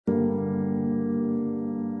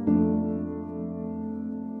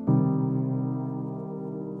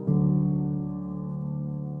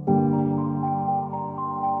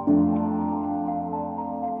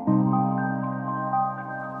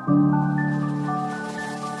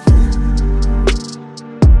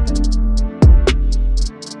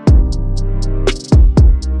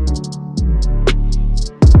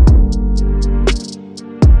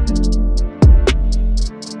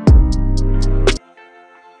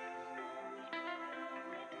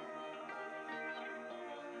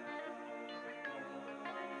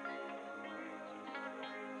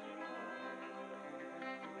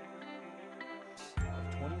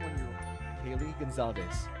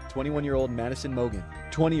Gonzalez, 21-year-old Madison Mogan,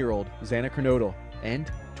 20-year-old Xana Kernodle,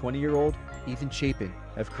 and 20-year-old Ethan Chapin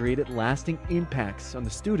have created lasting impacts on the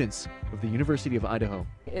students of the University of Idaho.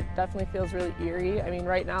 It definitely feels really eerie. I mean,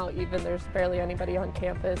 right now, even there's barely anybody on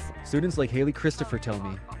campus. Students like Haley Christopher tell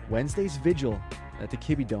me Wednesday's vigil at the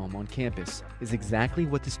Kibbe Dome on campus is exactly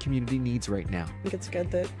what this community needs right now. I think it's good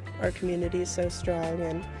that our community is so strong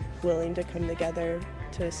and willing to come together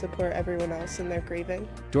to support everyone else in their grieving.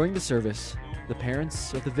 During the service, the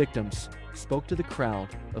parents of the victims spoke to the crowd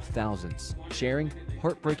of thousands, sharing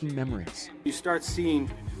heartbreaking memories. You start seeing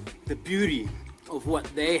the beauty of what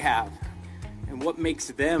they have and what makes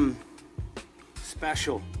them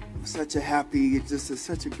special. Such a happy,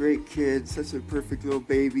 such a great kid, such a perfect little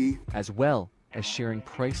baby. As well as sharing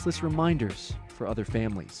priceless reminders for other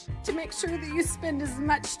families. To make sure that you spend as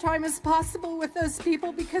much time as possible with those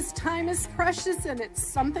people, because time is precious and it's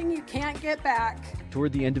something you can't get back.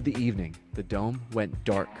 Toward the end of the evening, the dome went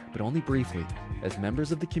dark, but only briefly, as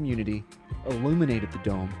members of the community illuminated the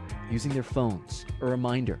dome using their phones, a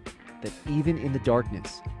reminder that even in the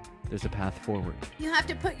darkness, there's a path forward. You have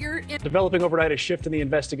to put your... Developing overnight a shift in the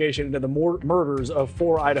investigation into the murders of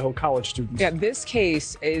 4 Idaho college students. Yeah, this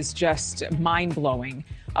case is just mind-blowing.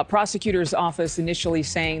 A prosecutor's office initially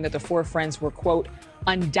saying that the 4 friends were, quote,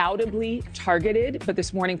 undoubtedly targeted, but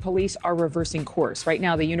this morning police are reversing course. Right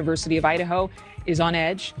now, the University of Idaho is on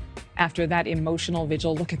edge after that emotional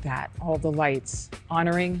vigil. Look at that, all the lights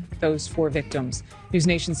honoring those 4 victims. News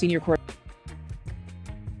Nation senior correspondent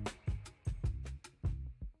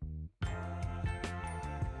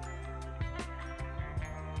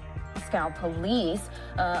police.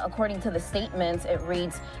 According to the statements, it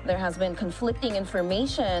reads, there has been conflicting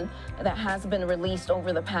information that has been released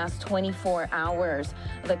over the past 24 hours.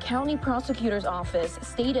 The county prosecutor's office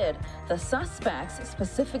stated the suspects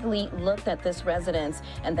specifically looked at this residence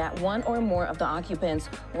and that 1 or more of the occupants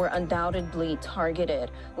were undoubtedly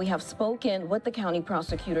targeted. We have spoken with the county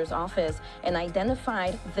prosecutor's office and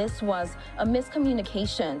identified this was a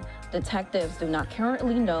miscommunication. Detectives do not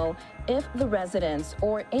currently know if the residents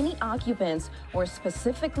or any occupants were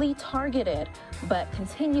specifically targeted, but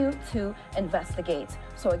continue to investigate.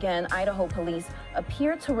 So again, Idaho police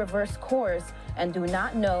appear to reverse course and do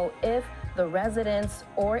not know if the residents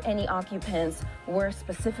or any occupants were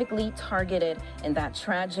specifically targeted in that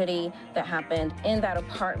tragedy that happened in that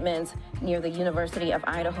apartment near the University of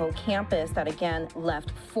Idaho campus that again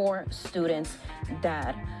left 4 students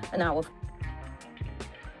dead. And now with